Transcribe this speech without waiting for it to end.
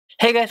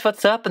Hey guys,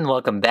 what's up and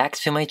welcome back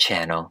to my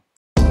channel.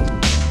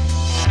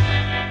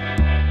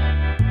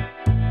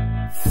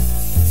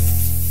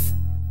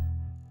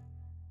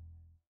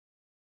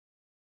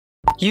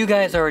 You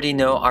guys already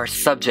know our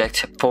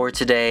subject for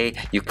today.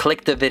 You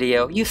clicked the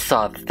video, you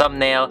saw the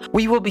thumbnail.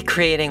 We will be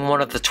creating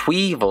one of the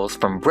TWEEVILS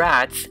from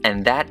Bratz,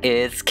 and that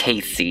is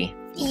Kaycee.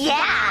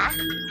 Yeah!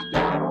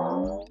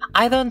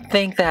 I don't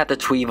think that the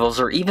TWEEVILS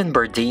or even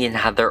Bratz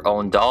had their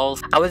own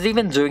dolls. I was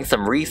even doing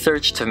some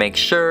research to make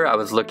sure. I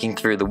was looking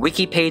through the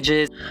wiki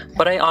pages,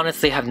 but I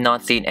honestly have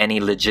not seen any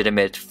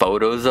legitimate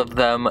photos of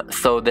them,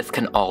 so this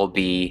can all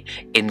be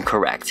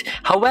incorrect.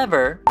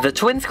 However, the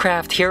Twins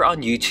Craft here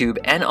on YouTube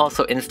and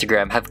also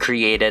Instagram have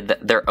created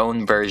their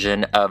own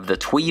version of the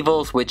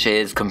TWEEVILS, which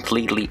is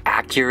completely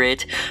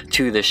accurate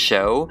to the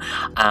show,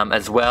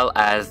 as well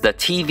as the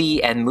TV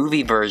and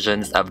movie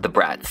versions of the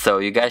Bratz. So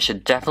you guys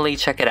should definitely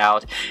check it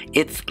out.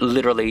 It's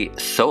literally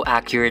so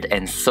accurate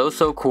and so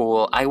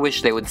cool. I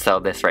wish they would sell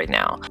this right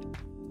now.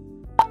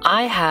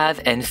 I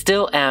have and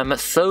still am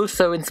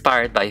so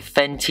inspired by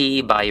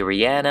Fenty, by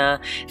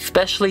Rihanna,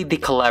 especially the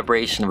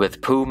collaboration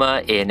with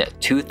Puma in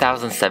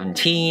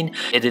 2017.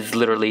 It is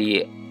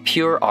literally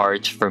pure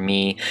art for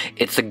me.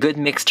 It's a good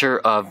mixture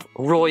of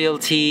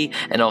royalty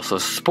and also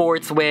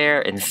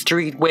sportswear and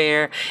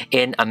streetwear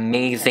in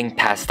amazing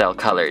pastel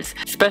colors.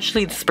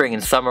 Especially the spring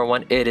and summer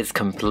one, it is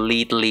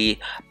completely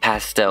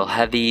pastel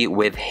heavy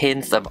with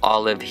hints of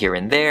olive here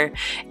and there,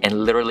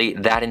 and literally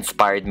that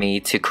inspired me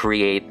to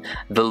create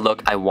the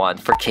look I want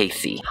for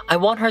Kaycee. I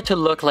want her to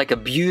look like a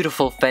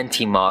beautiful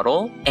Fenty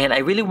model, and I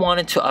really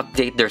wanted to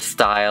update their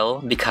style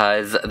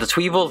because the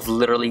TWEEVILS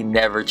literally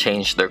never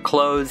changed their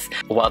clothes,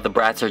 while the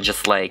Bratz are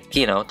just like,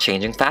 you know,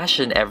 changing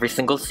fashion every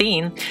single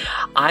scene.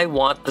 I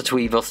want the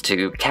TWEEVILS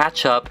to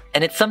catch up,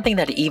 and it's something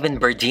that even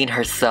Bratz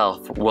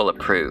herself will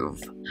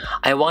approve.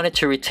 I wanted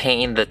to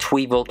retain the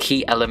TWEEVIL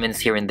key elements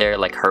here and there,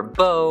 like her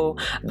bow,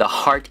 the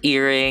heart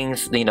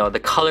earrings, you know, the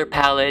color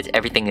palette.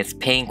 Everything is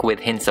pink with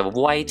hints of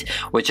white,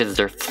 which is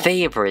their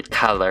favorite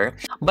color.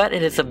 But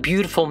it is a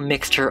beautiful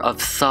mixture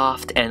of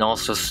soft and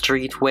also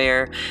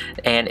streetwear,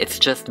 and it's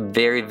just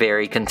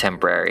very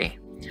contemporary.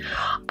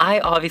 I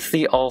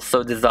obviously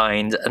also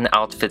designed an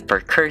outfit for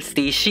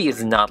Kirstee. She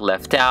is not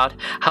left out.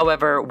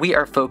 However, we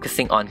are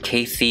focusing on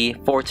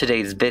Kaycee for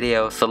today's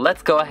video, so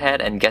let's go ahead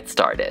and get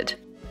started.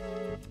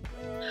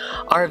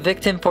 Our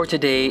victim for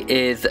today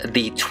is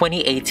the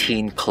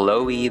 2018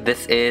 Chloe.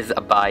 This is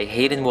by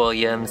Hayden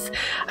Williams.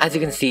 As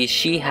you can see,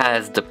 she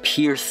has the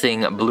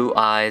piercing blue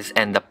eyes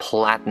and the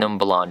platinum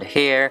blonde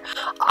hair.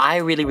 I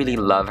really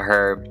love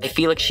her. I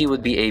feel like she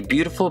would be a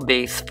beautiful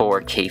base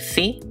for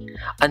Kaycee.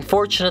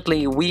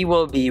 Unfortunately, we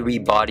will be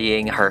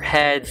rebodying her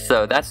head,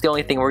 so that's the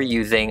only thing we're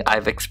using.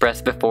 I've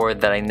expressed before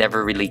that I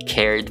never really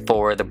cared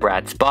for the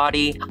Bratz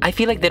body. I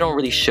feel like they don't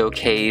really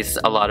showcase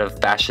a lot of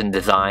fashion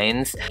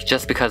designs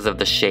just because of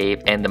the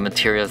shape and the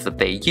materials that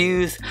they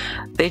use.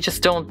 They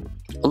just don't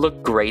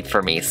look great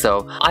for me,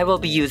 so I will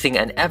be using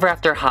an Ever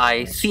After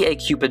High CA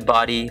Cupid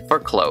body for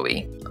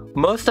Chloe.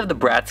 Most of the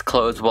Bratz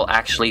clothes will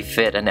actually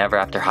fit an Ever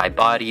After High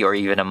body or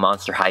even a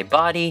Monster High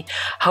body.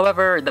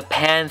 However, the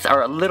pants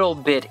are a little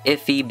bit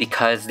iffy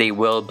because they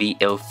will be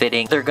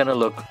ill-fitting. They're gonna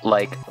look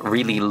like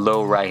really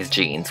low-rise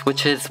jeans,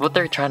 which is what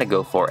they're trying to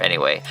go for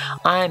anyway.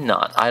 I'm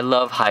not. I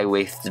love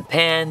high-waisted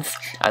pants.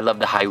 I love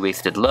the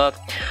high-waisted look.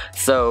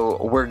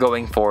 So we're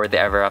going for the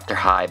Ever After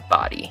High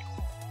body.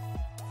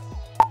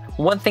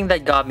 One thing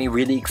that got me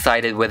really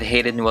excited with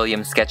Hayden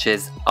Williams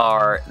sketches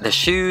are the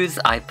shoes.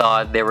 I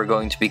thought they were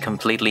going to be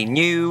completely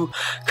new,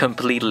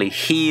 completely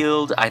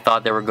heeled. I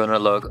thought they were going to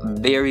look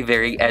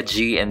very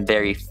edgy and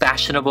very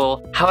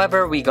fashionable.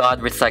 However, we got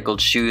recycled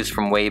shoes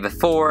from way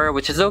before,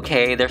 which is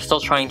okay. They're still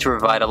trying to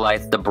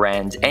revitalize the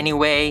brand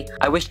anyway.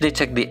 I wish they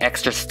took the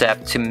extra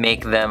step to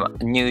make them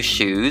new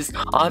shoes.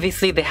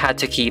 Obviously, they had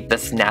to keep the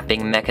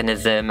snapping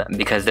mechanism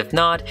because if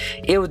not,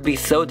 it would be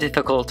so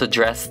difficult to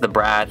dress the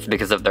Bratz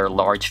because of their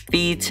large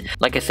feet.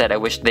 Like I said, I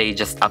wish they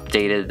just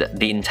updated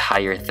the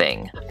entire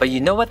thing. But you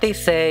know what they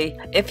say,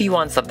 if you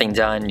want something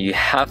done, you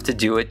have to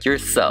do it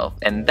yourself,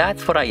 and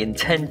that's what I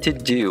intend to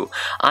do.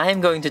 I am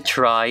going to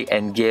try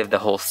and give the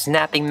whole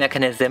snapping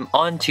mechanism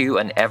onto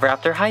an Ever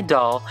After High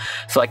doll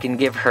so I can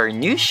give her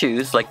new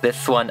shoes like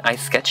this one I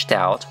sketched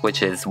out,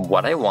 which is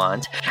what I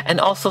want, and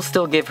also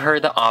still give her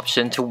the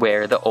option to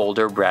wear the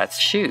older Bratz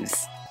shoes.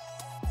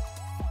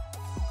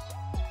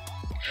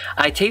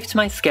 I taped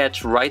my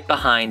sketch right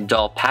behind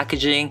doll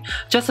packaging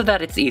just so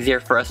that it's easier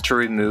for us to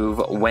remove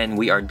when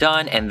we are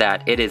done and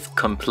that it is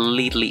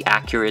completely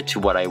accurate to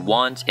what I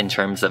want in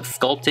terms of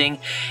sculpting,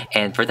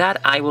 and for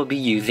that I will be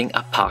using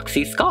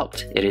epoxy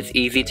sculpt. It is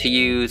easy to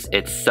use,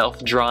 it's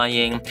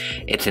self-drying,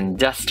 it's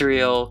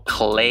industrial,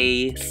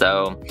 clay,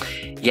 so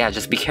yeah,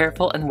 just be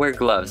careful and wear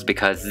gloves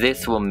because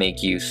this will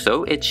make you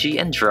so itchy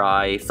and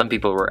dry. Some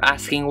people were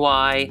asking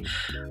why,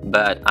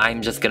 but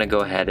I'm just gonna go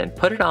ahead and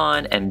put it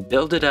on and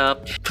build it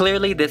up.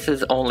 Clearly this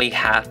is only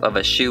half of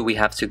a shoe. We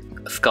have to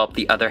sculpt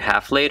the other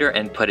half later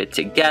and put it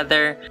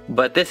together,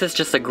 but this is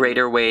just a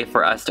greater way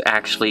for us to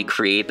actually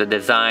create the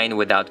design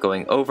without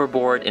going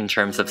overboard in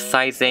terms of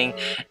sizing,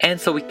 and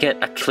so we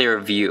get a clear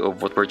view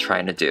of what we're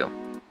trying to do.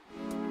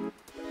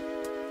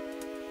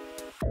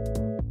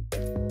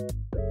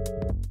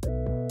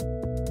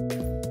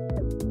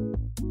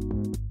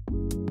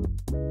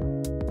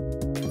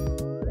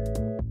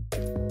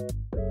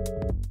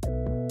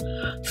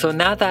 So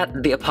now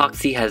that the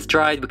epoxy has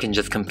dried, we can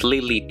just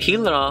completely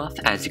peel it off.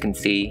 As you can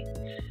see,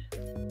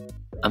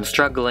 I'm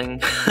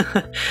struggling.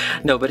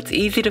 No, but it's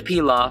easy to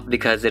peel off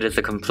because it is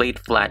a complete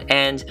flat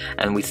end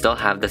and we still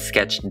have the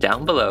sketch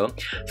down below.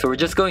 So we're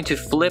just going to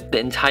flip the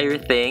entire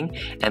thing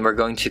and we're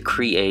going to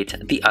create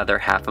the other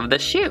half of the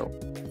shoe.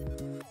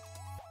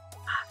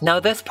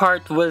 Now this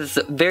part was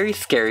very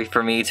scary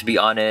for me, to be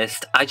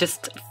honest.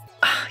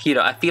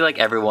 I feel like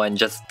everyone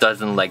just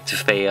doesn't like to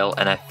fail,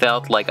 and I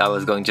felt like I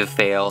was going to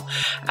fail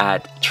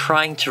at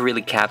trying to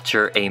really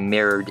capture a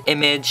mirrored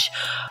image.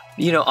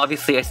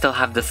 Obviously I still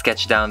have the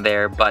sketch down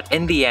there, but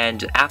in the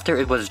end, after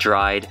it was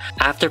dried,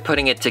 after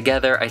putting it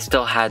together, I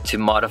still had to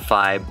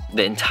modify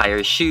the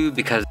entire shoe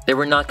because they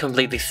were not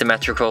completely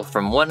symmetrical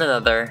from one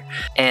another,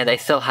 and I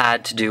still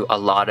had to do a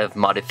lot of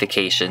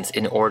modifications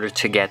in order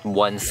to get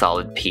one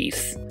solid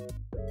piece.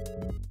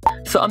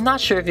 So I'm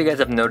not sure if you guys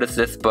have noticed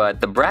this,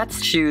 but the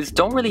Bratz shoes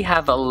don't really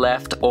have a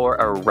left or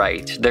a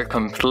right. They're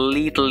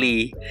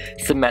completely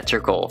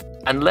symmetrical.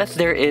 Unless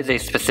there is a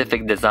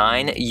specific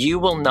design, you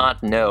will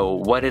not know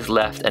what is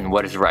left and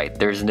what is right.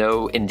 There's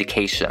no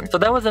indication. So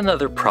that was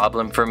another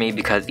problem for me,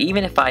 because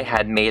even if I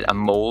had made a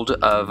mold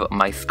of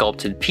my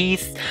sculpted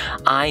piece,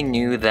 I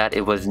knew that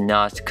it was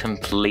not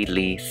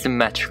completely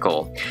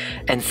symmetrical.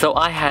 And so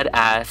I had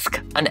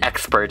asked an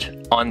expert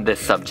on this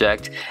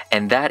subject,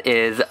 and that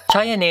is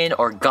Cheyenne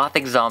or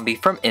Gothic Zombie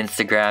from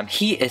Instagram.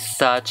 He is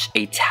such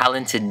a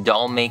talented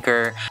doll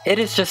maker. It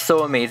is just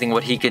so amazing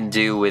what he can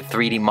do with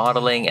 3D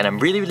modeling, and I'm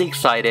really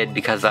excited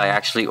because I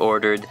actually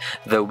ordered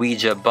the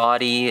Ouija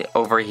body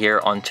over here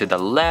onto the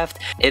left.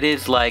 It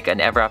is like an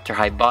Ever After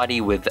High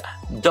body with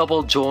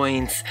double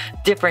joints,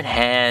 different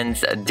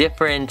hands,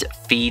 different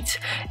feet,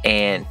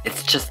 and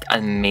it's just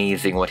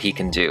amazing what he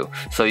can do.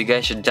 So you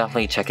guys should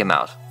definitely check him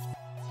out.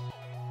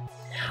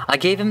 I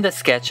gave him the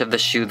sketch of the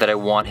shoe that I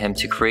want him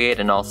to create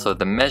and also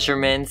the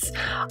measurements,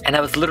 and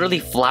I was literally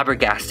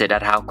flabbergasted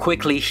at how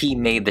quickly he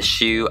made the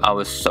shoe. I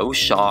was so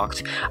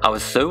shocked. I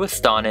was so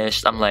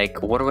astonished. I'm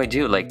like, what do I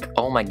do? Like,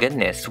 oh my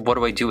goodness, what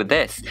do I do with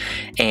this?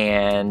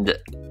 And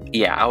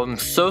yeah, I'm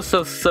so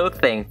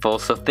thankful.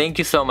 So thank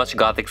you so much,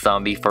 Gothic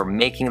Zombie, for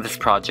making this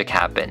project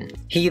happen.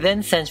 He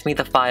then sent me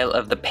the file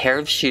of the pair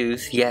of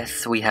shoes.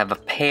 Yes, we have a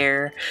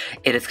pair.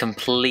 It is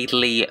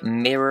completely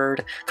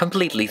mirrored,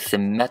 completely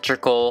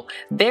symmetrical,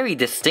 very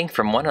distinct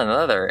from one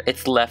another.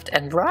 It's left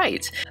and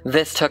right.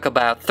 This took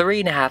about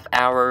 3.5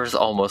 hours,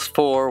 almost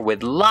 4,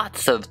 with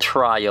lots of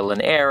trial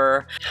and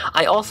error.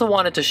 I also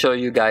wanted to show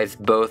you guys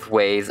both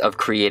ways of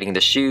creating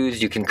the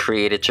shoes. You can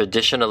create it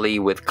traditionally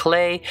with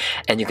clay,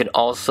 and you can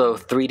also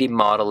 3D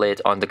model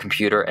it on the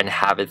computer and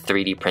have it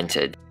 3D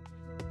printed.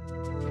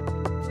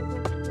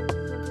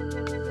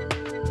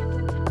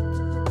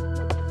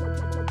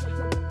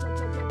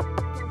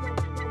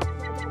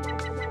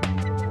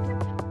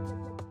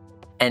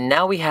 And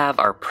now we have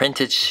our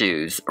printed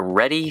shoes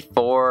ready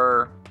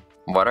for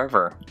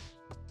whatever.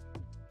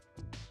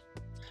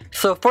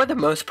 So for the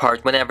most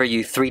part, whenever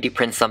you 3D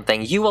print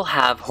something, you will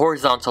have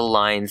horizontal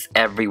lines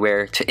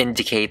everywhere to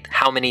indicate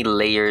how many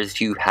layers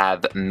you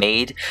have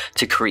made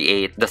to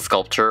create the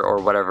sculpture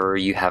or whatever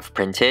you have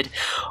printed.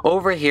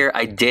 Over here,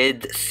 I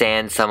did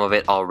sand some of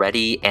it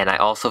already, and I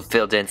also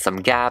filled in some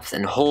gaps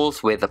and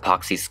holes with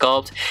epoxy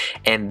sculpt,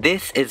 and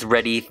this is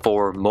ready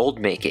for mold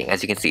making.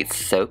 As you can see, it's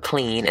so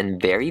clean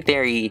and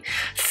very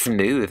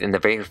smooth in the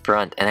very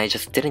front, and I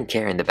just didn't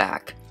care in the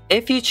back.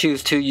 If you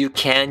choose to, you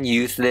can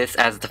use this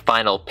as the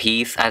final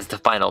piece, as the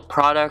final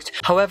product.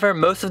 However,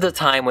 most of the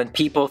time when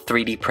people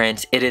 3D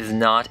print, it is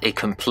not a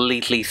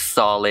completely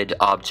solid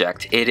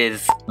object. It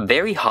is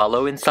very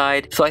hollow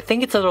inside, so I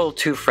think it's a little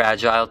too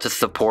fragile to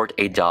support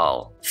a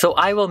doll. So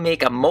I will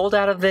make a mold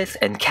out of this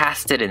and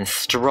cast it in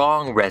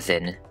strong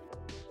resin.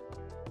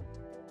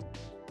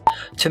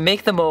 To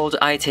make the mold,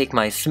 I take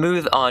my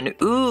Smooth On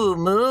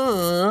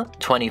Ouuuuuuuch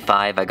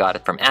 25, I got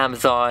it from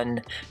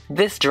Amazon.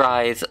 This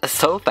dries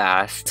so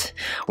fast.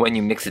 When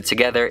you mix it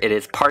together, it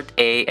is part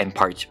A and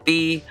part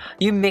B.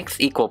 You mix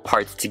equal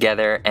parts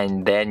together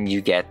and then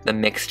you get the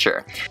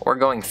mixture. We're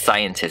going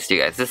scientist, you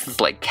guys. This is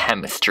like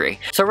chemistry.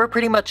 So we're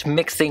pretty much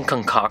mixing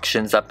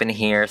concoctions up in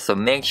here, so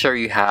make sure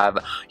you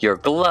have your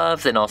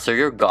gloves and also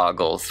your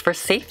goggles for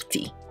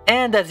safety.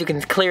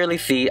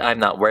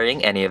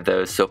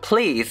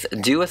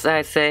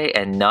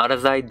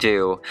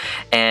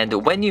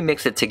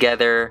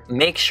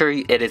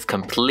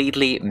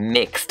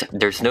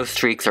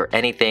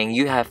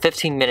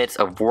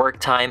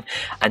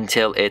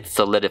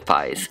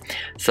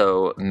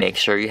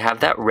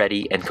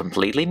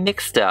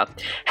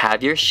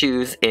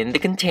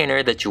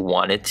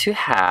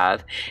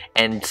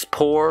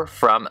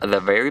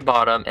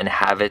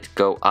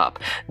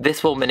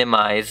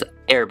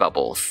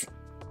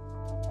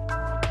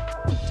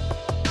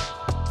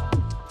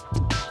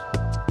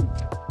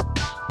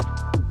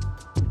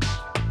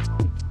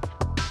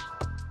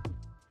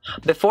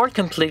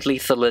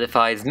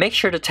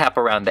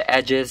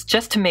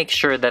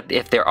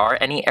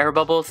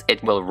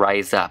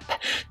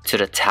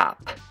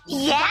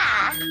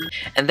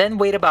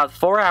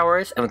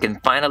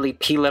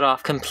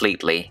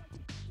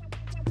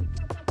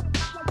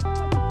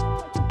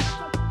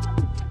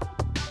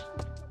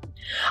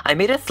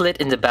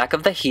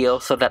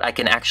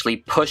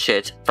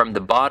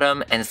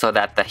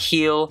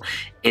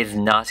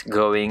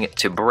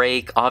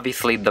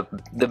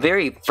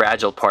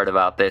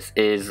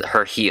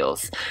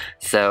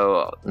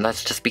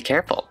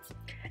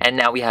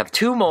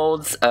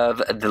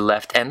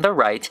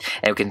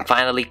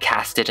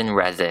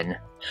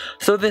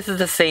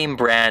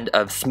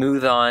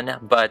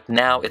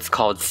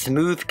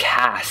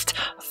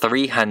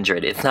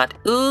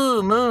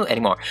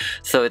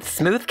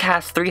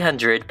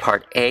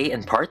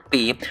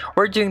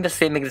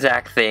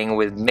 exact thing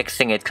with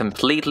mixing it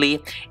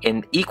completely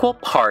in equal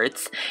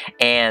parts.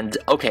 And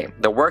okay,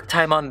 the work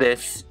time on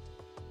this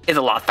is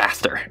a lot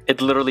faster. It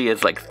literally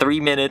is like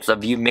 3 minutes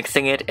of you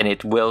mixing it and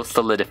it will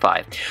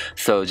solidify.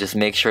 So just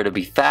make sure to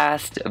be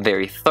fast,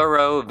 very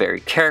thorough,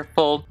 very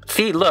careful.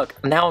 See, look,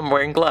 now I'm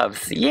wearing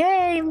gloves.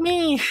 Yay,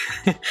 me!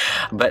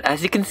 But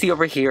as you can see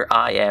over here,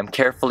 I am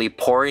carefully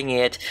pouring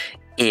it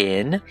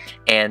in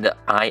and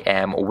I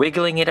am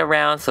wiggling it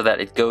around so that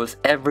it goes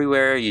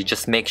everywhere. You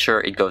just make sure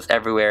it goes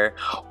everywhere.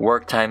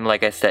 Work time,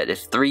 like I said,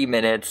 is 3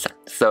 minutes.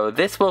 So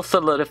this will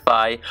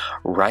solidify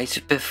right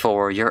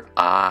before your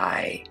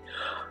eye.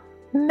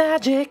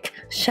 Magic,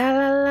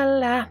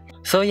 sha-la-la-la.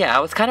 So yeah, I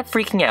was kind of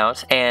freaking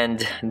out, and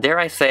dare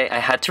I say I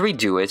had to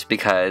redo it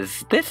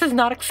because this is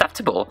not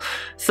acceptable.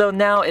 So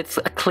now it's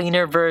a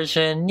cleaner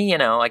version, you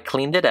know, I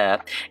cleaned it up,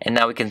 and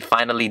now we can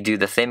finally do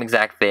the same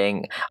exact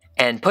thing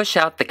and push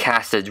out the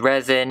casted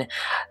resin.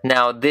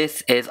 Now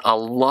this is a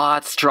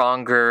lot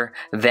stronger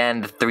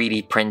than the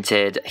 3D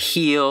printed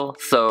heel,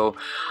 so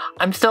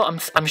I'm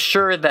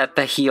sure that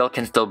the heel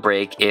can still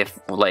break if,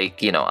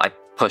 like, you know, I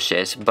push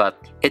it, but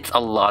it's a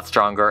lot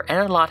stronger and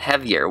a lot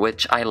heavier,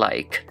 which I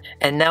like.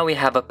 And now we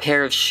have a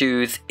pair of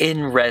shoes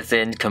in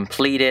resin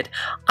completed.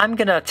 I'm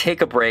gonna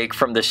take a break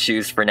from the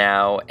shoes for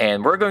now,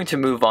 and we're going to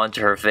move on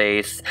to her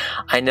face.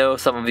 I know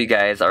some of you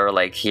guys are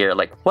like here,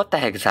 like, what the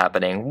heck is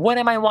happening? What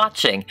am I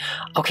watching?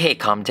 Okay,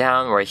 calm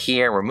down, we're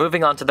here, we're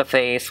moving on to the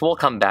face. We'll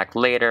come back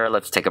later,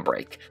 let's take a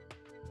break.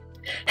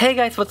 Hey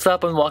guys, what's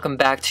up, and welcome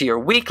back to your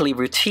weekly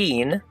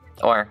routine,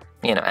 or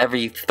you know,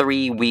 every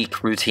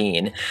 3-week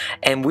routine,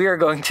 and we are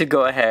going to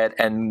go ahead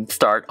and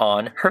start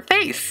on her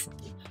face.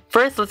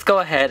 First, let's go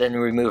ahead and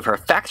remove her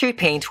factory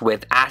paint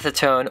with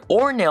acetone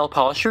or nail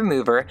polish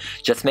remover.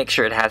 Just make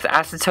sure it has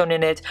acetone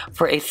in it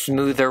for a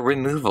smoother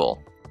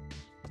removal.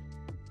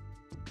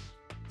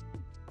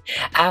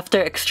 After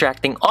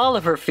extracting all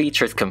of her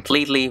features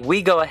completely,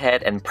 we go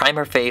ahead and prime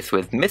her face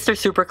with Mr.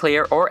 Super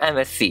Clear or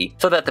MSC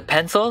so that the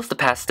pencils, the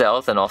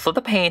pastels, and also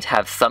the paint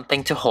have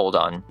something to hold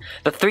on.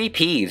 The 3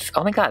 Ps.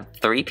 Oh my god,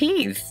 3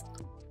 Ps!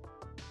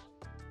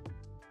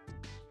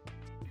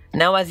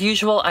 Now, as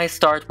usual, I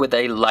start with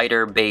a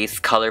lighter base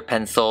color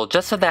pencil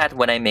just so that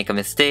when I make a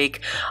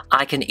mistake,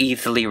 I can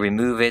easily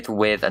remove it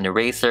with an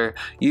eraser.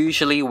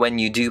 Usually when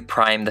you do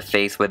prime the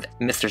face with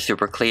Mr.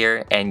 Super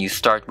Clear and you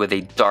start with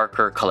a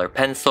darker color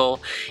pencil,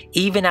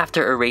 even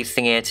after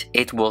erasing it,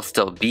 it will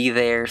still be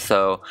there.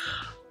 So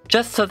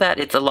just so that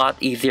it's a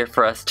lot easier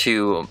for us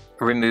to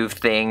remove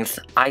things,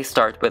 I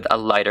start with a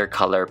lighter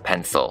color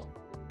pencil.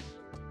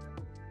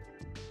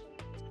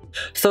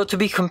 So to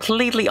be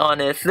completely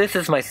honest, this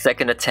is my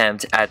second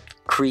attempt at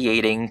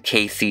creating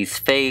Kaycee's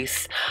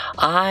face.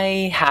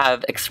 I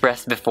have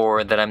expressed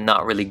before that I'm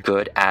not really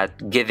good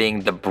at giving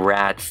the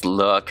Bratz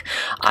look.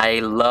 I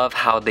love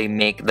how they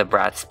make the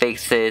Bratz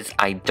faces.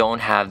 I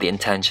don't have the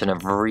intention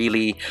of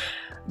really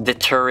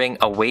deterring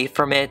away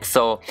from it,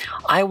 so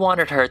I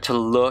wanted her to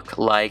look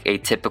like a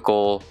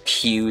typical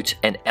cute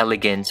and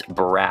elegant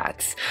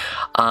Bratz.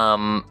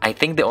 I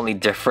think the only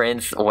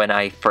difference when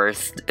I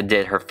first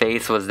did her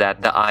face was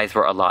that the eyes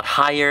were a lot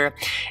higher,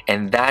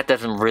 and that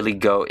doesn't really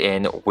go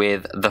in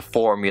with the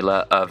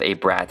formula of a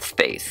Bratz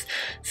face.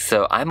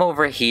 So I'm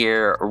over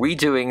here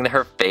redoing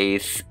her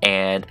face,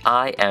 and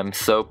I am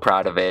so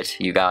proud of it,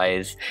 you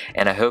guys,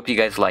 and I hope you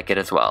guys like it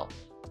as well.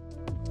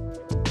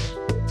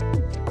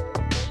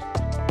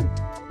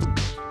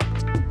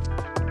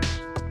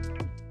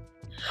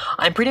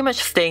 I'm pretty much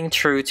staying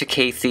true to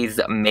Kaycee's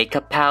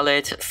makeup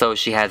palette. So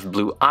she has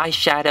blue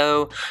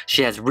eyeshadow,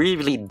 she has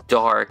really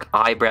dark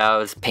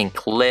eyebrows,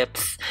 pink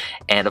lips,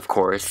 and of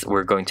course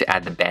we're going to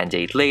add the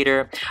band-aid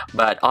later.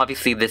 But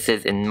obviously this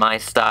is in my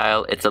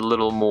style. It's a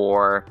little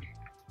more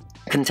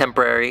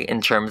contemporary in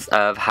terms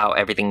of how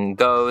everything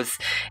goes.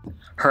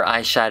 Her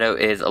eyeshadow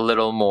is a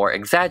little more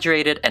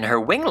exaggerated and her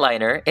wing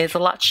liner is a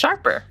lot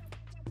sharper.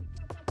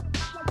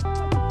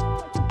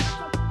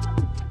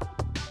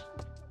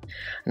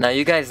 Now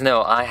you guys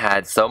know I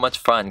had so much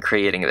fun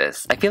creating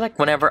this. I feel like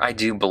whenever I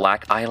do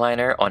black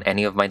eyeliner on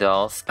any of my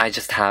dolls, I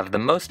just have the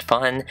most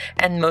fun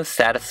and most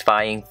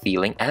satisfying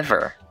feeling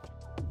ever.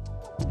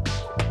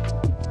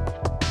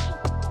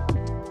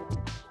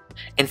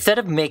 Instead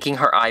of making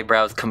her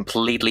eyebrows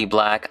completely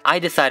black, I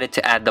decided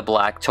to add the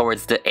black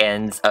towards the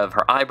ends of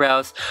her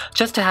eyebrows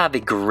just to have a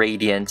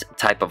gradient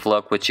type of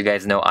look, which you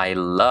guys know I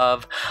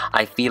love.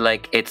 I feel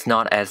like it's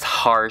not as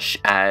harsh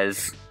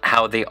as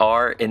how they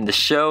are in the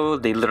show.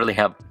 They literally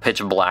have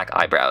pitch black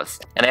eyebrows.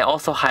 And I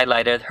also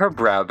highlighted her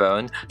brow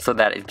bone so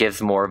that it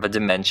gives more of a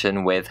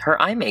dimension with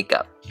her eye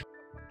makeup.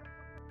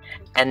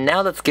 And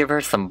now let's give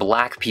her some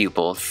black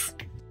pupils.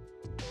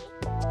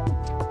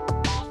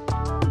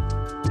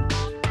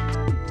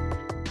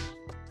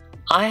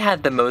 I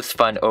had the most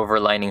fun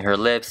overlining her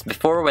lips.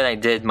 Before, when I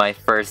did my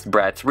first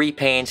Bratz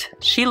repaint,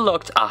 she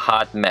looked a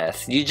hot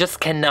mess. You just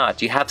cannot.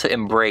 You have to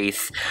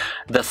embrace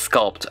the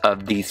sculpt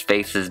of these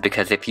faces,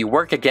 because if you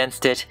work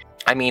against it,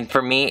 I mean,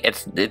 for me,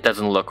 it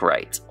doesn't look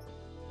right.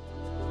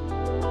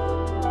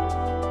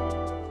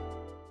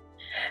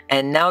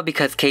 And now,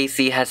 because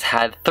Kaycee has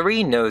had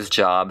 3 nose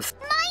jobs,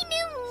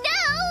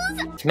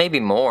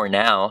 maybe more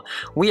now,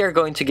 we are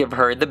going to give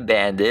her the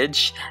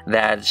bandage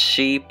that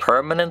she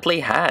permanently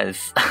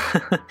has.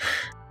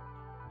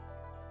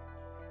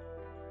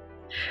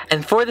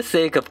 And for the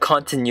sake of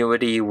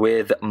continuity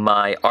with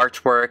my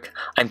artwork,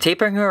 I'm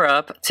tapering her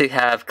up to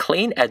have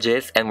clean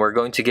edges, and we're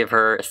going to give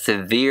her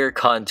severe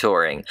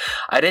contouring.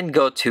 I didn't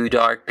go too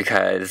dark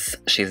because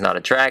she's not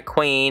a drag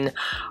queen,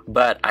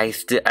 but I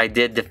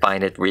did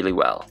define it really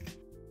well.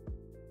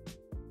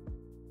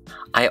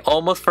 I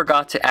almost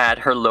forgot to add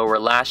her lower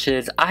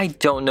lashes. I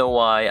don't know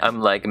why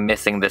I'm like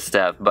missing this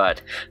step,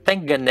 but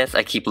thank goodness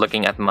I keep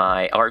looking at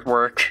my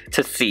artwork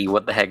to see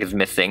what the heck is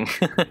missing.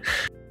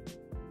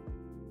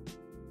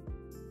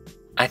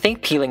 I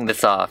think peeling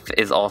this off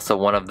is also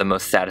one of the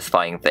most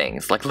satisfying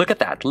things. Like, look at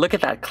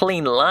that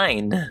clean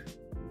line.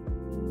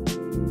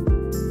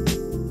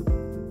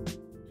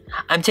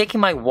 I'm taking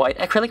my white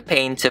acrylic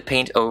paint to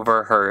paint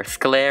over her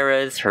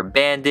scleras, her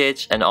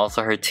bandage, and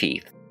also her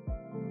teeth.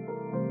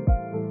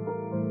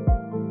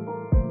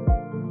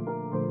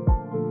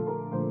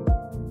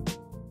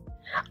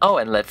 Oh,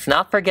 and let's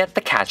not forget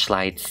the catch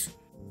lights.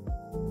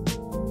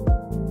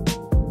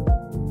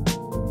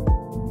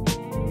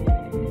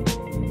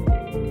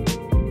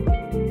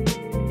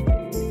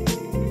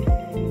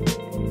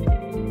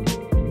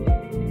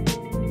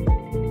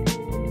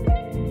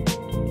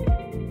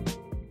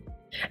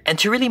 And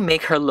to really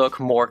make her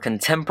look more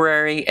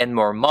contemporary and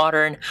more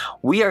modern,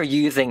 we are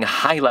using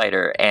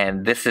highlighter,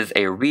 and this is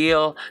a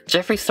real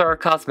Jeffree Star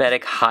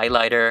Cosmetic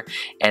highlighter,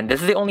 and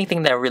this is the only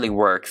thing that really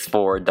works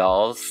for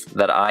dolls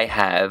that I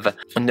have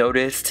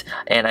noticed.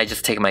 And I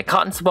just take my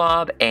cotton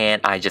swab and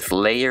I just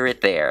layer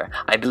it there.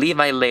 I believe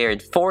I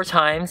layered 4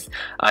 times.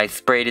 I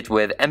sprayed it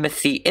with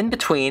MSC in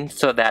between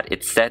so that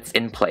it sets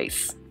in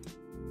place.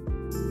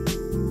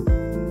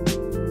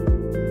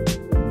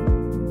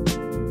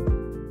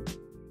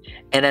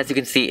 And as you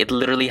can see, it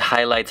literally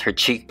highlights her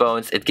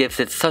cheekbones. It gives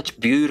it such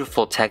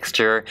beautiful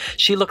texture.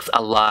 She looks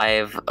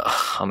alive.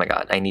 Oh my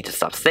god, I need to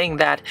stop saying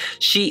that.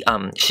 She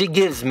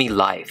gives me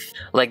life.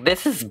 Like,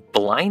 this is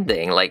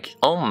blinding. Like,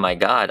 oh my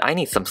god, I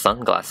need some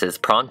sunglasses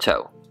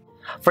pronto.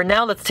 For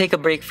now, let's take a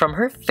break from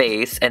her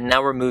face, and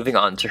now we're moving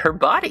on to her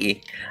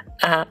body.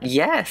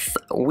 Yes,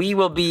 we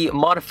will be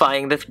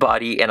modifying this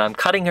body, and I'm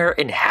cutting her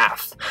in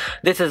half.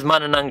 This is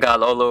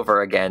manananggal all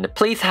over again.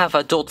 Please have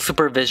adult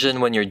supervision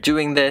when you're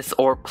doing this,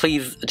 or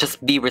please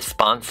just be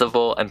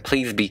responsible and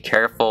please be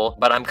careful.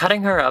 But I'm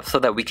cutting her up so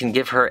that we can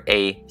give her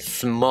a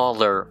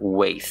smaller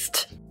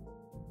waist.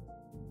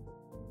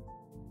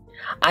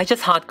 I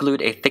just hot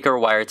glued a thicker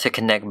wire to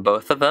connect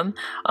both of them.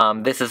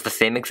 This is the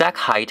same exact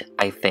height,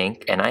 I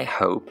think, and I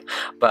hope,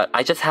 but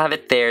I just have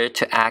it there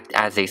to act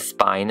as a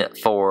spine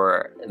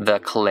for the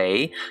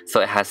clay, so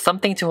it has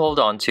something to hold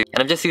on to,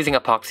 and I'm just using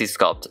epoxy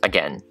sculpt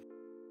again.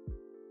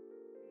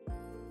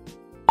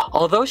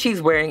 Although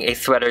she's wearing a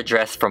sweater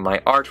dress from my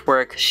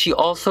artwork, she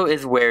also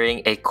is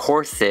wearing a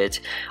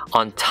corset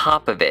on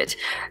top of it.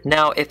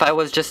 Now, if I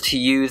was just to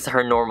use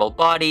her normal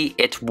body,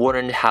 it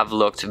wouldn't have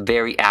looked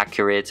very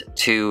accurate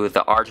to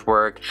the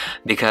artwork,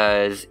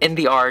 because in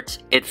the art,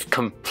 it's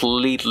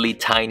completely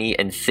tiny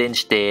and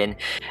cinched in.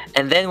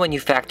 And then when you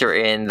factor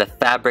in the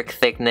fabric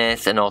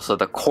thickness and also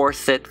the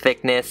corset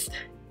thickness,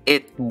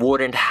 it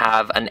wouldn't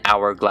have an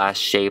hourglass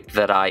shape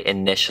that I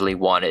initially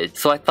wanted.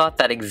 So I thought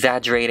that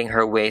exaggerating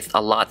her waist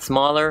a lot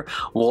smaller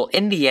will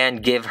in the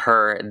end give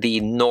her the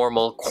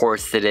normal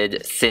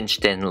corseted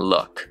cinched in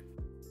look.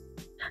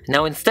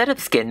 Now instead of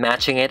skin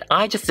matching it,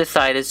 I just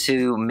decided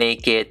to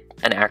make it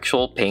an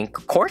actual pink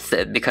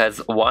corset because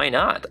why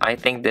not? I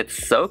think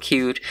that's so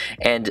cute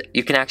and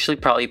you can actually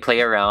probably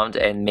play around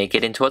and make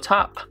it into a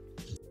top.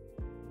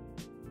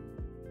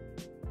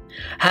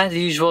 As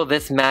usual,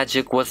 this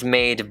magic was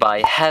made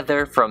by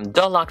Heather from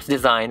Deluxe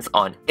Designs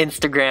on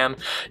Instagram.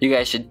 You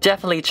guys should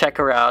definitely check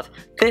her out.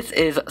 This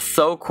is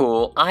so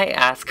cool. I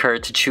asked her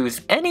to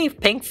choose any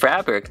pink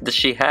fabric that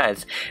she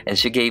has, and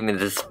she gave me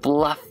this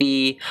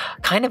fluffy,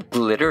 kind of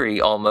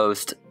glittery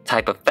almost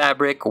type of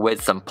fabric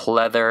with some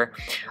pleather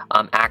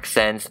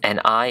accents,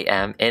 and I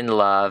am in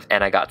love,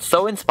 and I got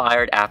so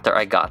inspired after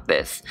I got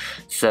this.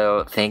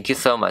 So thank you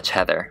so much,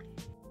 Heather.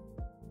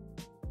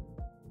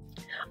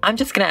 I'm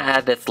just gonna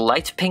add this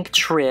light pink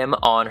trim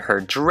on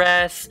her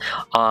dress,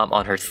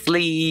 on her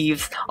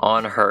sleeves,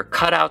 on her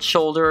cutout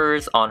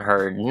shoulders, on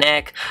her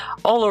neck,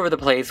 all over the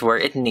place where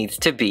it needs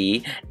to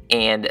be.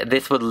 And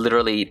this would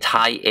literally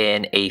tie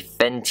in a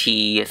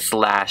Fenty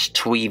 /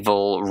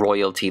 Tweevil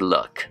royalty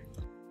look.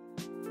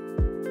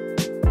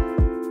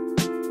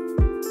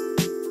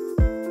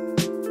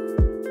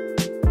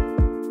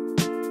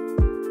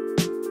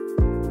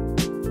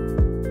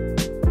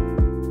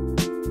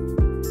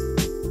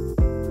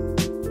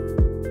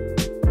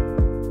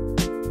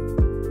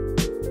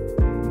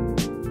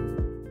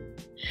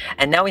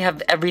 And now we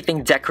have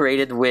everything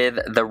decorated with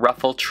the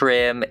ruffle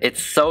trim.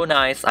 It's so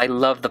nice. I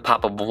love the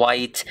pop of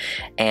white.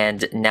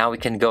 And now we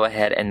can go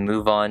ahead and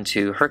move on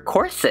to her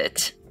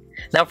corset.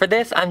 Now for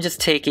this, I'm just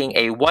taking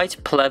a white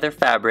pleather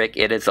fabric.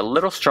 It is a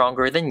little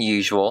stronger than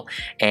usual.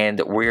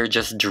 And we're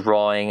just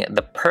drawing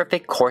the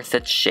perfect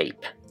corset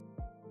shape.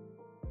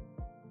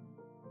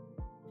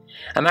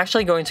 I'm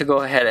actually going to go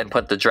ahead and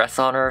put the dress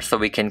on her so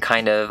we can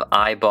kind of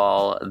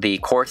eyeball the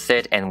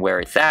corset and where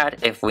it's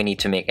at if we need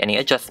to make any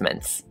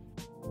adjustments.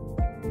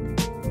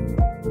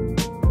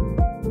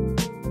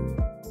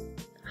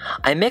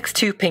 I mixed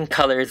two pink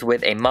colors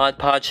with a Mod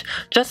Podge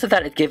just so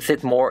that it gives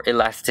it more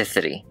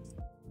elasticity.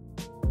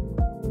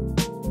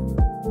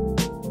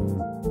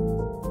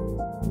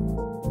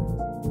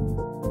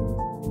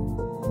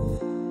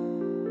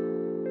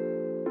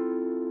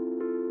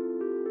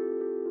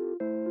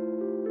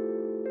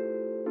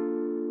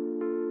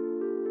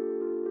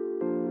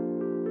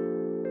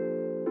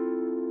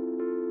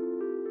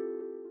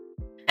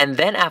 And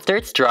then after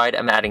it's dried,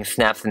 I'm adding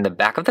snaps in the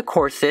back of the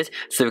corset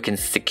so we can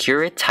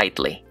secure it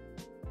tightly.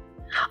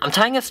 I'm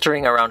tying a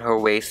string around her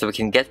waist so we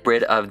can get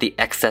rid of the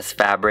excess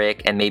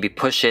fabric and maybe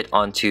push it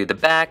onto the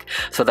back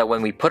so that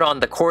when we put on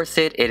the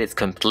corset, it is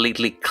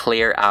completely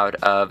clear out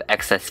of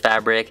excess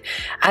fabric.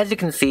 As you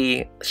can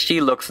see,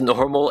 she looks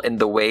normal in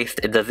the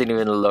waist. It doesn't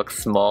even look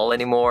small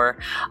anymore.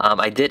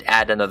 I did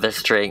add another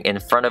string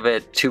in front of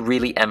it to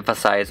really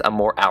emphasize a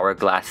more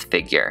hourglass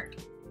figure.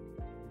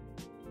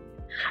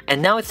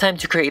 And now it's time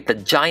to create the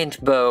giant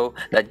bow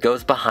that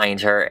goes behind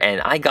her,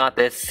 and I got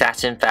this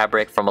satin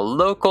fabric from a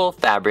local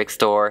fabric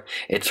store.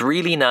 It's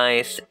really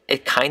nice,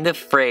 it kind of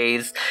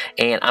frays,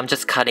 and I'm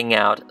just cutting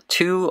out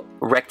two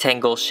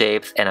rectangle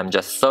shapes and I'm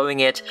just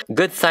sewing it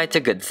good side to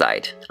good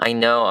side. I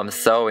know I'm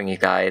sewing, you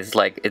guys,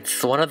 like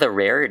it's one of the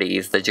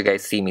rarities that you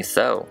guys see me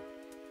sew.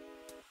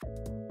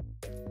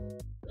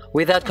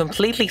 Without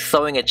completely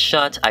sewing it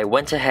shut, I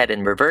went ahead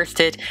and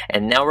reversed it,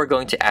 and now we're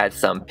going to add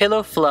some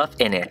pillow fluff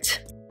in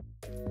it.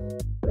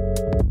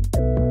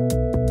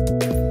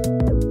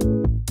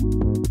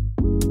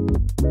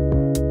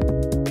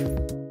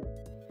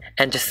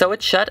 And to sew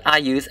it shut, I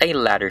use a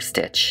ladder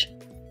stitch.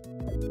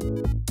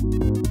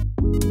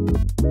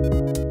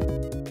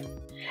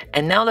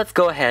 And now let's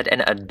go ahead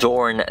and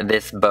adorn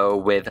this bow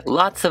with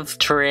lots of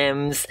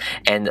trims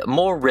and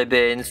more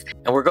ribbons,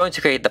 and we're going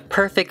to create the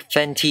perfect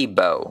Fenty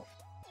bow.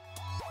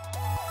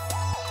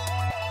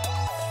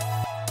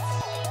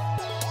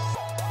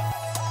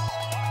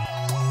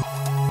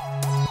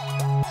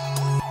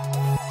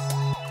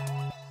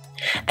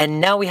 And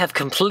now we have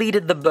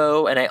completed the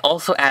bow, and I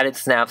also added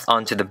snaps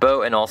onto the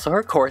bow and also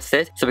her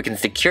corset so we can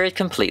secure it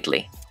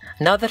completely.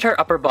 Now that her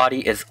upper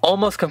body is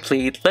almost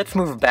complete, let's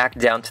move back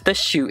down to the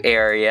shoe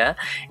area.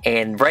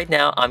 And right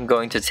now I'm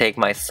going to take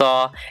my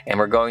saw and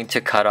we're going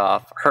to cut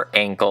off her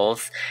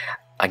ankles.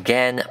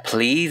 Again,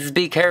 please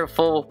be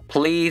careful.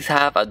 Please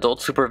have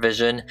adult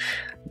supervision.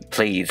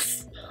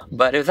 Please.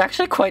 But it was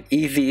actually quite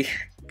easy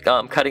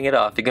cutting it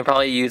off. You can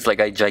probably use like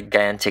a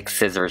gigantic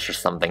scissors or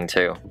something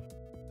too.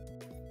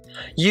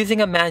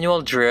 Using a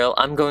manual drill,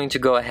 I'm going to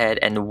go ahead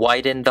and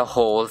widen the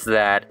holes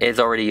that is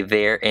already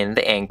there in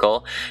the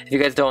ankle. If you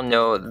guys don't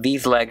know,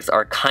 these legs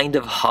are kind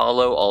of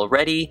hollow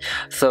already,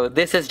 so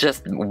this is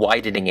just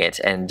widening it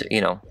and, you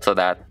know, so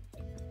that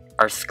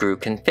our screw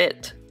can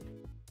fit.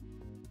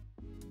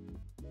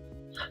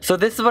 So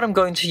this is what I'm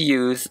going to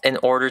use in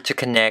order to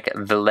connect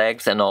the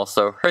legs and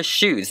also her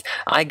shoes.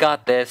 I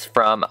got this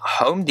from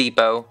Home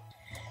Depot.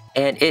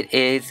 And it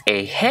is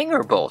a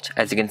hanger bolt.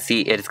 As you can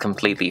see, it is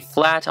completely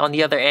flat on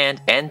the other end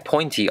and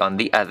pointy on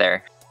the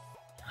other.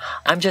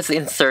 I'm just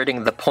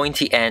inserting the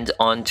pointy end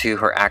onto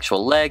her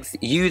actual legs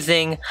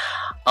using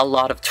a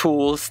lot of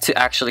tools to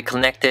actually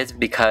connect it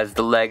because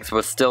the legs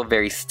were still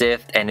very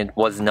stiff and it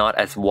was not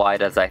as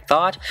wide as I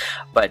thought.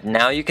 But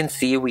now you can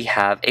see we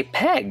have a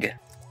peg.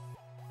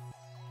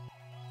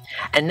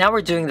 And now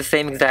we're doing the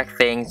same exact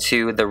thing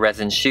to the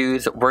resin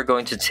shoes. We're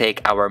going to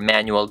take our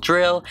manual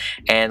drill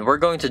and we're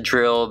going to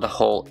drill the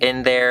hole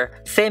in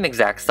there, same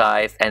exact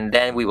size, and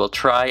then we will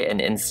try and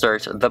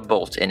insert the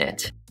bolt in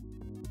it.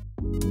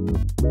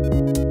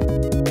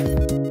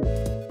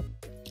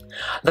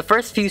 The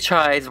first few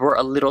tries were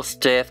a little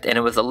stiff and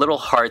it was a little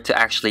hard to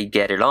actually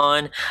get it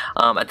on.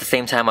 At the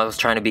same time, I was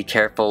trying to be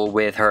careful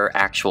with her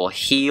actual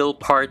heel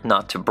part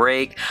not to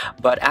break.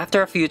 But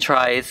after a few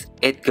tries,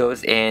 it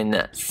goes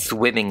in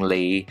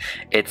swimmingly.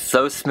 It's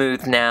so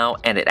smooth now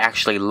and it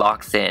actually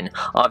locks in.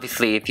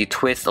 Obviously, if you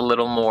twist a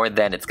little more,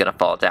 then it's gonna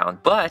fall down.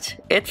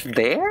 But it's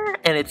there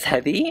and it's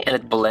heavy and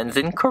it blends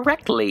in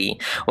correctly.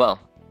 Well,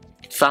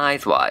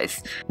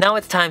 size-wise. Now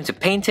it's time to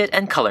paint it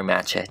and color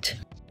match it.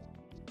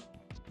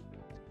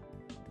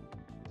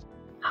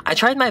 I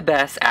tried my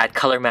best at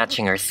color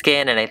matching her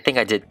skin and I think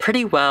I did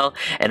pretty well,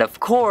 and of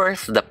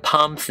course the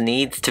pumps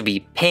needs to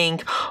be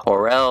pink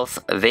or else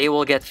they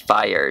will get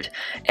fired.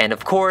 And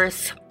of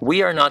course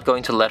we are not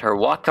going to let her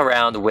walk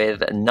around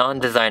with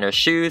non-designer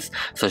shoes,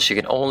 so she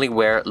can only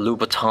wear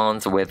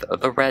Louboutins with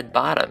the red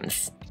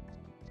bottoms.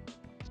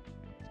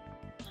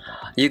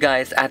 You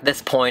guys, at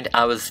this point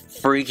I was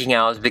freaking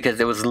out because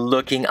it was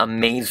looking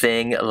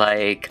amazing.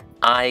 Like,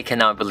 I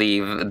cannot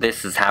believe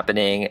this is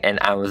happening and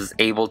I was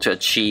able to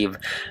achieve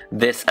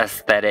this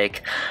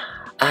aesthetic.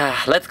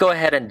 Let's go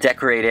ahead and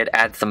decorate it,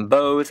 add some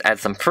bows, add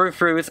some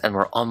frou-frous, and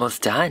we're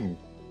almost done.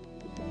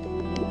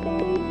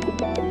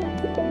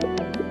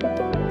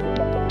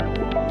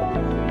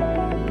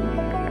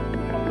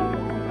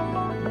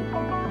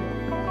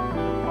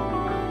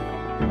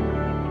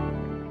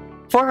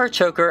 For her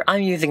choker,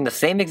 I'm using the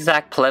same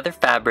exact pleather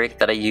fabric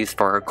that I used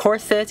for her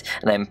corset,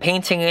 and I'm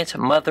painting it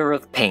Mother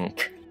of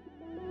Pink.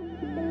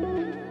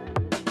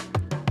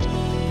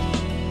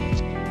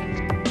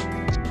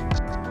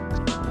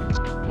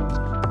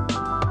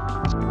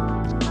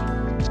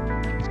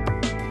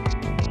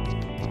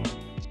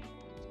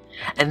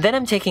 And then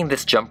I'm taking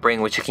this jump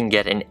ring, which you can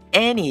get in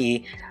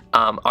any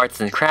arts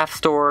and crafts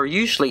store,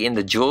 usually in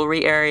the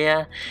jewelry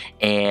area,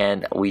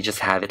 and we just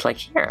have it like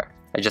here.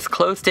 I just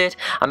closed it.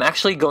 I'm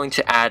actually going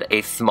to add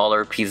a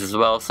smaller piece as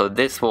well, so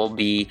this will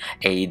be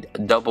a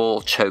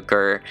double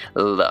choker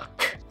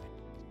look.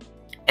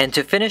 And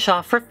to finish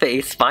off her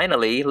face,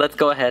 finally, let's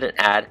go ahead and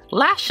add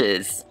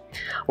lashes.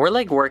 We're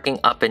like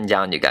working up and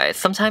down, you guys.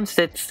 Sometimes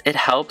it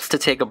helps to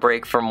take a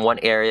break from one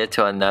area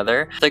to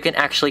another, so you can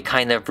actually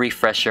kind of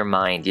refresh your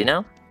mind, you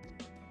know?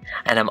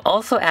 And I'm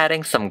also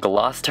adding some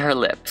gloss to her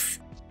lips.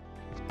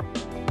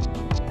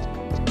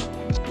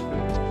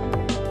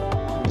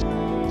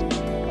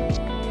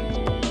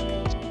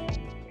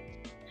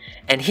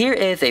 And here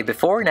is a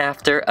before and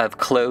after of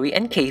Chloe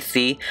and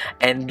Kaycee,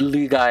 and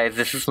you guys,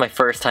 this is my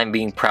first time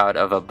being proud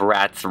of a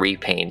Bratz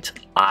repaint.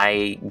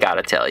 I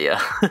gotta tell ya.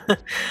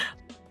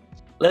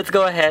 Let's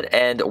go ahead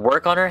and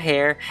work on her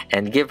hair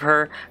and give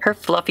her her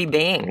fluffy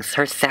bangs,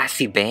 her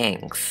sassy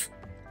bangs.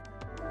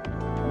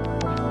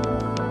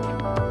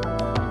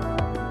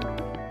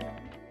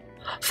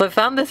 So I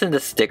found this in the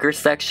sticker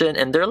section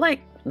and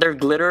they're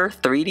glitter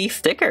 3D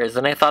stickers,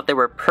 and I thought they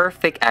were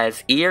perfect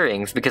as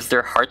earrings because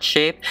they're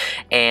heart-shaped,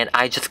 and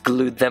I just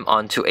glued them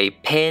onto a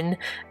pin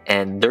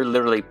and they're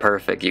literally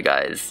perfect, you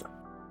guys.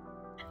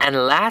 And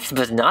last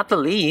but not the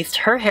least,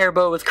 her hair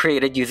bow was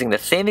created using the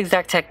same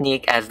exact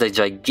technique as the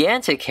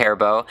gigantic hair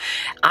bow.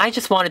 I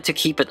just wanted to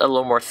keep it a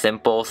little more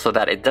simple so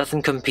that it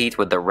doesn't compete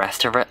with the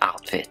rest of her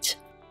outfit.